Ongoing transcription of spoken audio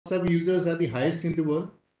WhatsApp users are the highest in the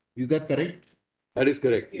world. Is that correct? That is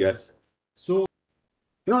correct, yes. So,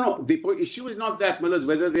 No, the issue is not that, Malas,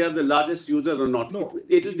 whether they are the largest user or not. No.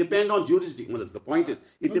 It will depend on jurisdiction, Malas. The point is,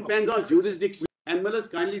 it depends on jurisdiction. And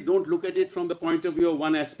Malas, kindly don't look at it from the point of view of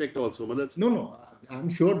one aspect also, Malas. no, I'm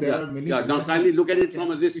sure there are many. Yeah, now kindly look at it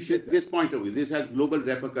from this point of view. This has global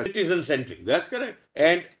repercussions. Citizen-centric. That's correct.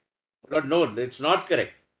 And no, it's not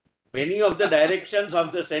correct. Many of the directions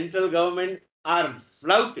of the central government are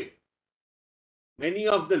flouted. Many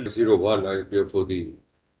of the 01, I appear for the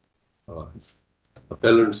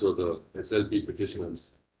appellants or the SLP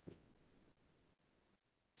petitioners.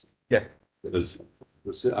 Yeah. Because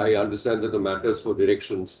I understand that the matters for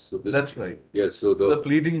directions. So this, That's right. yes, so The the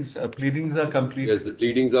pleadings are complete. yes, the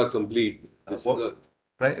pleadings are complete. This is the,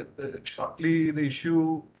 Right. Shortly, the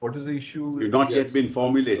issue. What is the issue? You've not yet Yes. been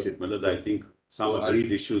formulated, Malas. I think some So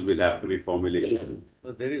agreed issues will have to be formulated.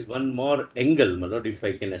 So there is one more angle, my lord, if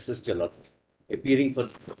I can assist a lot. Appearing for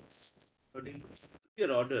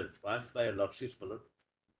your order passed by your lordships, my lord,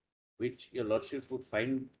 which your lordships would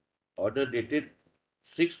find order dated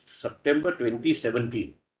 6th September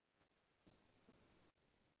 2017.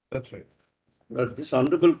 That's right. Now, this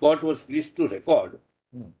honorable court was pleased to record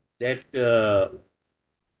that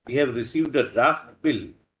we have received a draft bill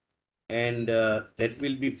and that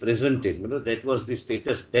will be presented. You know, that was the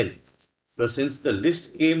status then. So since the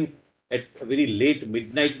list came at a very late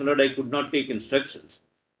midnight, my lord, I could not take instructions.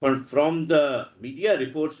 But from the media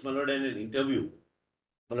reports, my lord, and an interview,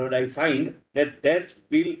 my lord, I find that that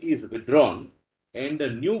bill is withdrawn and a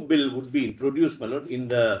new bill would be introduced, my lord, in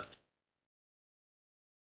the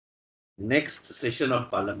next session of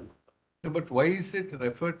Parliament. No, but why is it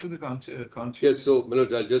referred to the Constitution? yes, so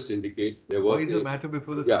Manoj, I'll just indicate there Why was is the matter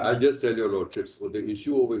before the? yeah, I'll just tell your lordships. So the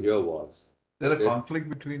issue over here was There a conflict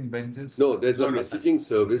between benches? no, there's a messaging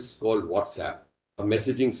service called WhatsApp. A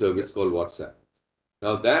messaging service called WhatsApp.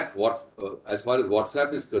 Now that as far as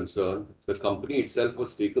WhatsApp is concerned, the company itself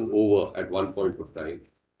was taken over at one point of time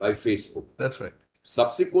by Facebook. That's right.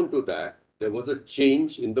 Subsequent to that, there was a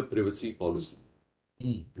change in the privacy policy.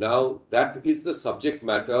 Now, that is the subject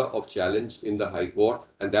matter of challenge in the High Court,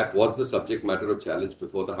 and that was the subject matter of challenge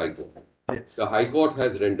before the High Court. Yes. The High Court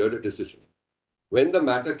has rendered a decision. When the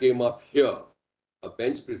matter came up here, a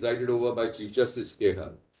bench presided over by Chief Justice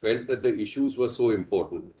Kehar felt that the issues were so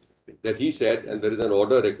important that he said, and there is an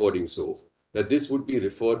order recording so, that this would be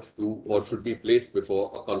referred to or should be placed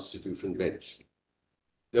before a constitution bench.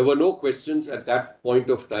 There were no questions at that point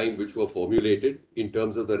of time which were formulated in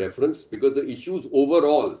terms of the reference because the issues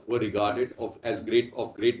overall were regarded as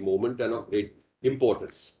of great moment and of great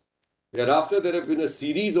importance. Thereafter, there have been a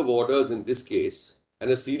series of orders in this case and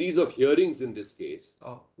a series of hearings in this case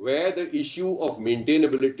where the issue of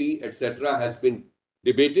maintainability, etc., has been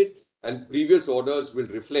debated, and previous orders will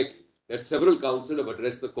reflect that several counsel have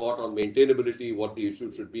addressed the court on maintainability, what the issue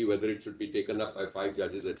should be, whether it should be taken up by 5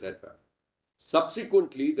 judges, etc.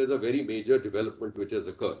 Subsequently, there's a very major development which has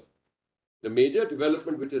occurred. The major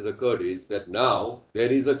development which has occurred is that now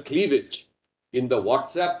there is a cleavage in the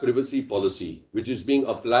WhatsApp privacy policy, which is being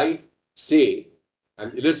applied, say,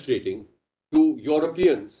 I'm illustrating, to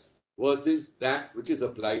Europeans versus that which is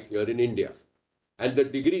applied here in India. And the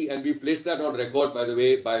degree, and we placed that on record, by the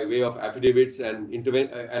way, by way of affidavits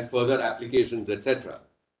and further applications, etc.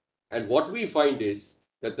 And what we find is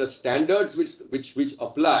that the standards which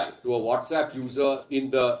apply to a WhatsApp user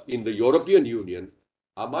in the European Union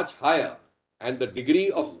are much higher, and the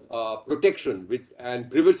degree of protection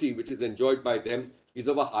and privacy which is enjoyed by them is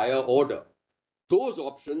of a higher order. Those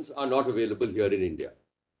options are not available here in India.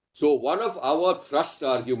 So one of our thrust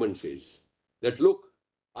arguments is that, look,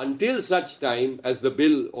 until such time as the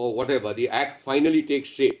bill or whatever, the act finally takes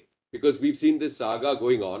shape, because we've seen this saga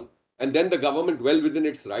going on, and then the government, well within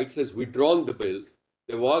its rights, has withdrawn the bill.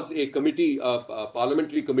 There was a committee, a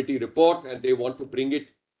parliamentary committee report, and they want to bring it,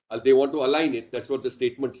 they want to align it. That's what the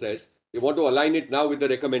statement says. They want to align it now with the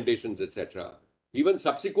recommendations, etc. Even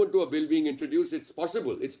subsequent to a bill being introduced, it's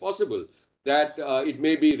possible that it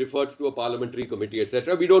may be referred to a parliamentary committee,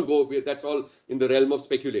 etc. We don't go, that's all in the realm of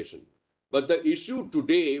speculation. But the issue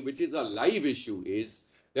today, which is a live issue, is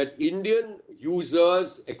that Indian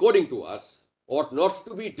users, according to us, ought not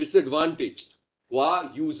to be disadvantaged qua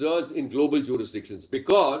users in global jurisdictions,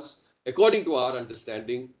 because, according to our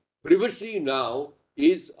understanding, privacy now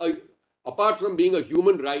is, apart from being a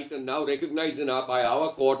human right and now recognized by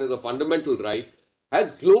our court as a fundamental right,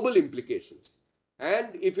 has global implications.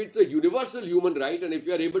 And if it's a universal human right, and if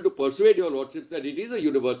you are able to persuade your lordships that it is a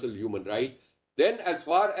universal human right, then as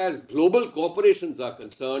far as global corporations are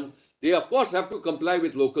concerned, they of course have to comply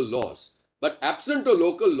with local laws. But absent a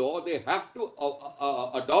local law, they have to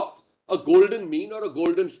adopt golden mean or a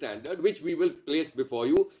golden standard, which we will place before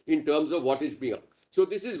you in terms of what is being. So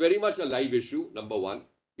this is very much a live issue, number one.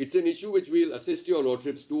 It's an issue which we'll assist your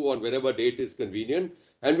lordships to on whenever date is convenient.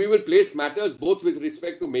 And we will place matters both with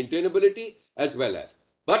respect to maintainability as well as.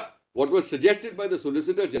 But what was suggested by the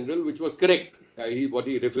Solicitor General, which was correct, what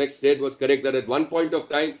he reflects said was correct, that at one point of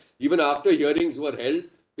time, even after hearings were held,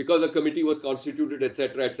 because a committee was constituted,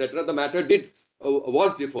 etc., the matter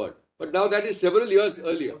was deferred. But now that is several years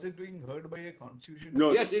earlier. Was it being heard by a constitution?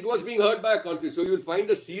 No. Yes, it was being heard by a constitution. So you'll find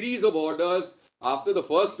a series of orders after the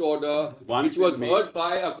first order, which was heard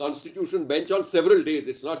by a constitution bench on several days.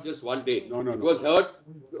 It's not just one day. No. It was heard.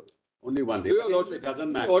 Only one day. It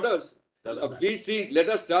doesn't matter. Orders. Please see, let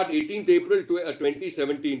us start 18th April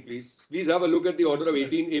 2017, please. Please have a look at the order of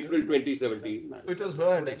 18th April 2017. It was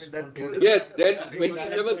heard. I mean, that Yes, then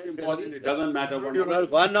 27th. It doesn't matter. Well,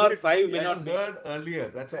 1 or 5 may it not was be. heard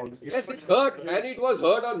earlier. That's all. Yes, it's heard, and it was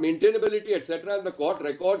heard on maintainability, etc. And the court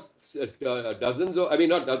records dozens of, I mean,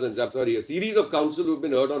 not dozens, I'm sorry, a series of counsel who've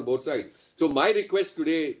been heard on both sides. So my request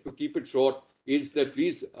today, to keep it short, is that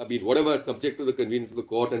please, I mean, whatever subject to the convenience of the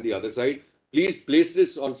court and the other side, please place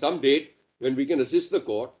this on some date when we can assist the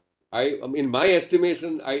court. In my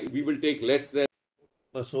estimation, we will take less than.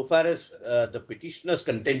 So far as the petitioner's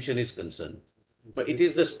contention is concerned, but it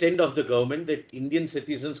is the stand of the government that Indian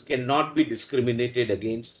citizens cannot be discriminated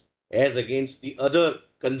against as against the other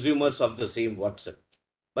consumers of the same WhatsApp.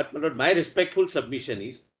 But my lord, my respectful submission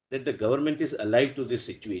is that the government is alive to this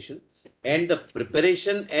situation, and the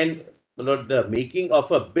preparation and my lord, the making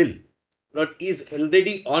of a bill, my lord, is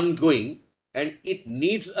already ongoing, and it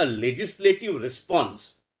needs a legislative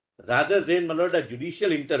response rather than, my lord, a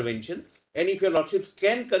judicial intervention. And if your lordships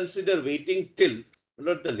can consider waiting till, my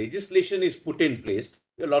lord, the legislation is put in place,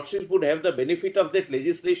 your lordships would have the benefit of that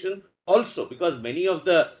legislation also, because many of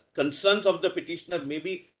the concerns of the petitioner may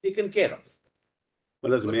be taken care of.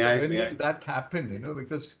 Well, When will that happen,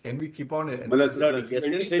 because can we keep on it? Well,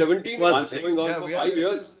 2017 was going on for 5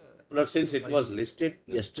 years. My lord, since it was listed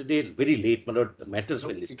yesterday, very late, my lord, the matters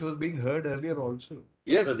were listed. It was being heard earlier also.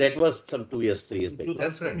 Yes, So that was some 2 years, 3 years back.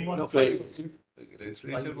 That's right. No, If the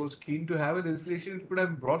legislature was keen to have a legislation, it could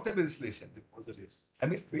have brought the legislation. I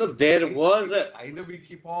mean, No, there was a, either we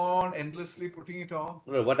keep on endlessly putting it on.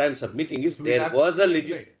 what I'm submitting is we there have was to a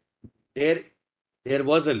legislate. there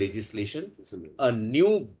was a legislation, a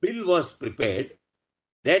new bill was prepared.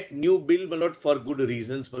 That new bill, my lord, for good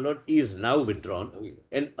reasons, my lord, is now withdrawn,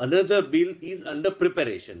 and another bill is under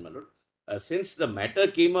preparation, my lord. Since the matter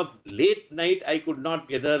came up late night, I could not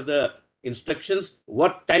gather the instructions,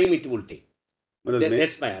 what time it will take.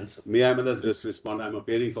 That's my answer. May I just respond? I'm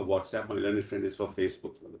appearing for WhatsApp. My learned friend is for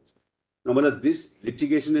Facebook. Now, this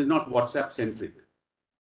litigation is not WhatsApp centric.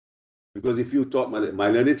 Because if you talk, my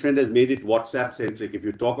learned friend has made it WhatsApp centric. If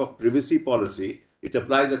you talk of privacy policy, it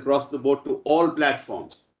applies across the board to all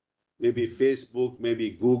platforms. Maybe Facebook,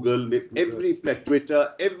 maybe Google,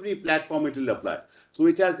 Twitter, every platform it will apply. So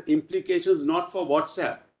it has implications not for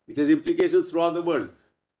WhatsApp. It has implications throughout the world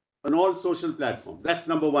on all social platforms. That's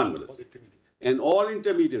number one, Manas. And all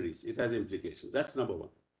intermediaries, it has implications. That's number one.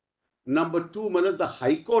 Number two, Manas, the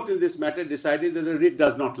High Court in this matter decided that the writ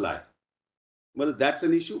does not lie. Well, that's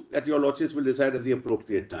an issue that your lordships will decide at the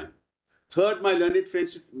appropriate time. Third, my learned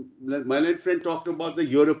friend talked about the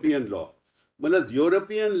European law. Manas,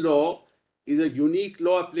 European law is a unique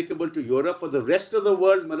law applicable to Europe. For the rest of the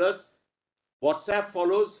world, Manas, WhatsApp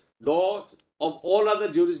follows laws of all other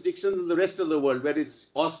jurisdictions in the rest of the world, where it's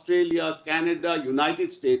Australia, Canada,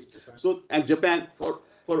 United States, and Japan.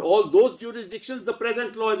 For all those jurisdictions, the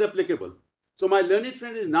present law is applicable. So my learned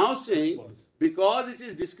friend is now saying, because it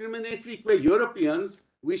is discriminatory for Europeans,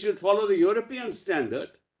 we should follow the European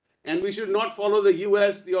standard, and we should not follow the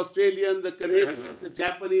US, the Australian, the Canadian, the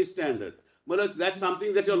Japanese standard. Well, that's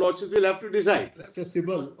something that your lordships will have to decide. Mr.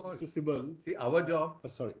 Sibal. See, our job.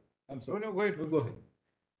 Sorry, I'm sorry. No, go ahead. Go ahead.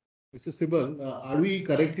 Mr. Sibal, are we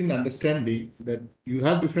correct in understanding that you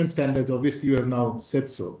have different standards? Obviously, you have now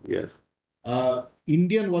said so. Yes.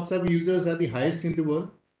 Indian WhatsApp users are the highest in the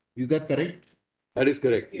world. Is that correct? that is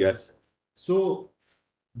correct. Yes. So,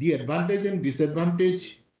 the advantage and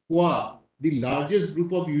disadvantage for the largest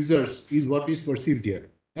group of users is what is perceived here,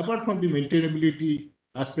 apart from the maintainability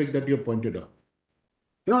aspect that you have pointed out.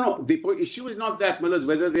 No, the issue is not that, Malas,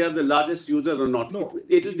 whether they are the largest user or not. No.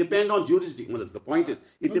 It will depend on jurisdiction, Malas. The point is,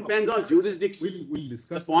 it depends on jurisdiction. We'll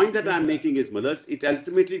discuss. The point that I'm making is, Malas, it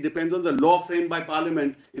ultimately depends on the law framed by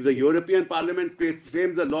Parliament. If the European Parliament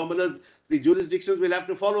frames the law, Malas, the jurisdictions will have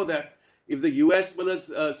to follow that. If the US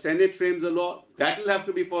Senate frames a law, that will have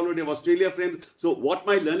to be followed. If Australia frames. So what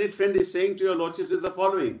my learned friend is saying to your lordships is the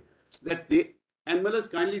following, that And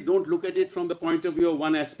Malas, kindly don't look at it from the point of view of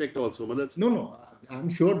one aspect also. Malas. No, I'm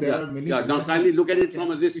sure there are many. Yeah, now kindly look at it from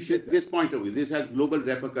this Appreciate that. this point of view. This has global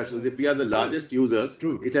repercussions. If we are the largest users,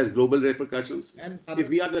 True. it has global repercussions. And If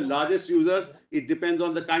we are the largest users, it depends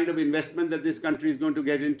on the kind of investment that this country is going to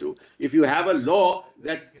get into. If you have a law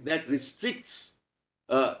that restricts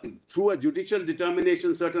through a judicial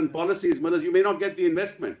determination certain policies, Manas, you may not get the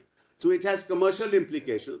investment. So it has commercial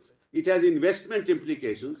implications. It has investment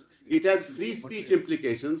implications. It has free speech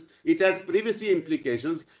implications. It has privacy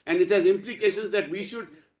implications, and it has implications that we should.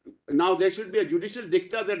 Now there should be a judicial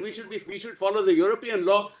dicta that we should follow the European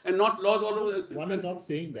law and not laws all over. One is not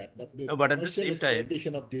saying that, but the No, but at the commercial same time-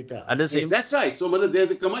 exploitation of data. At the same, That's right. So Manas, there's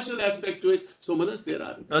a commercial aspect to it. So Manas, there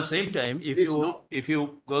are. at the same time, It's not- if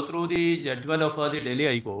you go through the judgment of the Delhi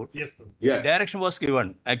High Court, Yes. direction was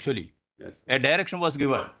given actually. Yes. A direction was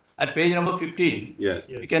given at page number 15. Yes.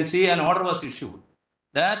 You can see an order was issued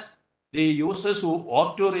that the users who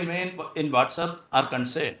opt to remain in WhatsApp are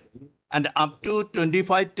concerned, and up to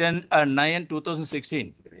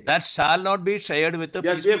 25/9/2016, that shall not be shared with the.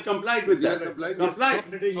 Yes, we have complied with that. complied. Complied.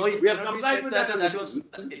 So it We have cannot be complied said with that that. that was,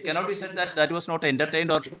 it cannot be said that that was not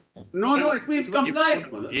entertained, or No, we've complied.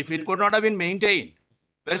 if it could not have been maintained,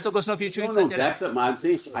 where is the question of issuing No, such a that's I'm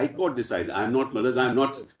saying High Court decided. I'm not Malas.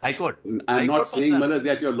 High Court? I'm not Court saying, was Malas,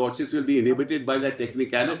 that your lordships will be inhibited by that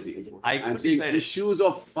technicality. High I'm Court saying decided. issues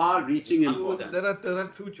of far-reaching importance. There are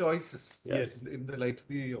two choices. Yes. In the light of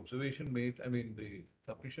the observation made, the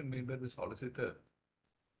submission made by the solicitor.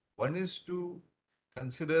 One is to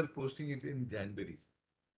consider posting it in January.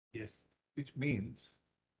 Yes. Which means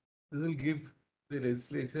this will give the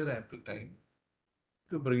legislature ample time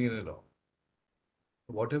to bring in a law.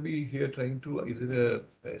 What are we here trying to, is it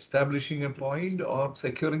establishing a point or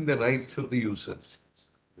securing the rights of the users?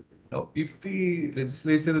 Now, if the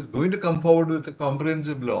legislature is going to come forward with a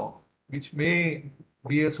comprehensive law, which may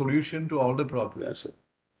be a solution to all the problems,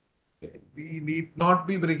 we need not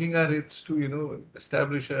be breaking our heads to,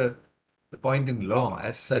 establish the point in law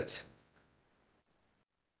as such.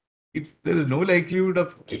 If there is no likelihood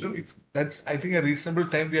of, if that's, I think, a reasonable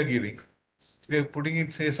time we are giving. We are putting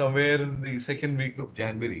it, say, somewhere in the second week of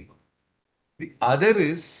January. The other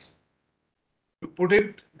is to put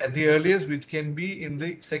it at the earliest, which can be in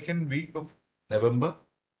the second week of November,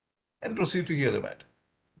 and proceed to hear the matter.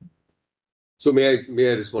 So may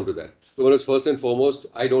I respond to that? So first and foremost,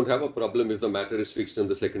 I don't have a problem if the matter is fixed in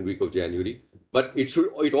the second week of January, but it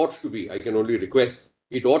ought to be, I can only request,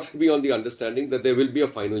 it ought to be on the understanding that there will be a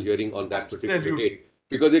final hearing on that particular date.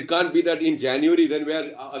 Because it can't be that in January, then we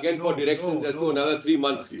are again for directions as to another 3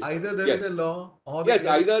 months. Either there is a law, or Either there is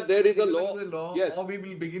a either law. there is a law, Yes. or we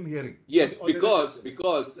will begin hearing. Yes, Or there because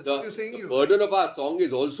That's what you're saying, the you. burden of our song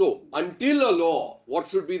is also until a law, what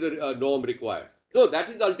should be the norm required? No, that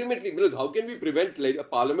is ultimately, because how can we prevent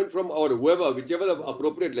Parliament from, or whoever, whichever the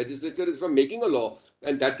appropriate legislature is, from making a law,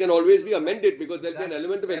 and that can always be amended because there'll be an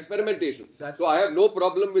element of experimentation. So I have no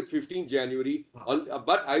problem with 15 January,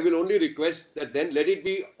 but I will only request that then let it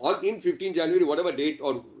be in 15 January, whatever date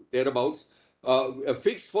or thereabouts,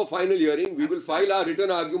 fixed for final hearing. We will file our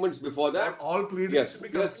written arguments before that. All pleadings Yes, to be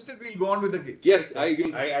yes. completed, we'll go on with the case. Yes, I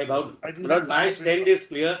agree. But my stand is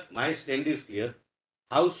clear. My stand is clear.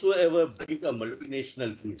 Howsoever big a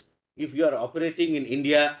multinational is, if you are operating in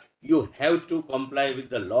India, you have to comply with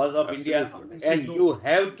the laws of India, and you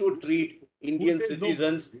have to treat Indian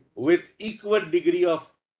citizens with equal degree of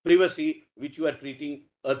privacy which you are treating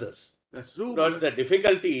others. That's true. But the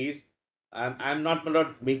difficulty is, I'm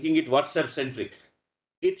not making it WhatsApp centric.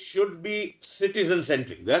 It should be citizen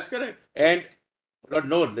centric. That's correct. And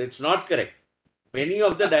no, it's not correct. Many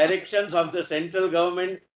of the directions of the central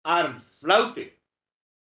government are flouted.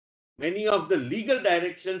 Many of the legal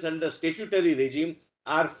directions under statutory regime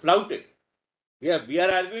are flouted. We are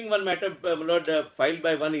arguing one matter, filed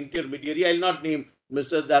by one intermediary. I'll not name.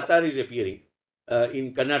 Mr. Datar is appearing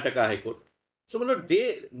in Karnataka High Court. So,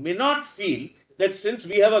 they may not feel that since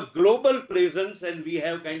we have a global presence and we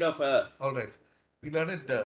have kind of a... All right. We learned it.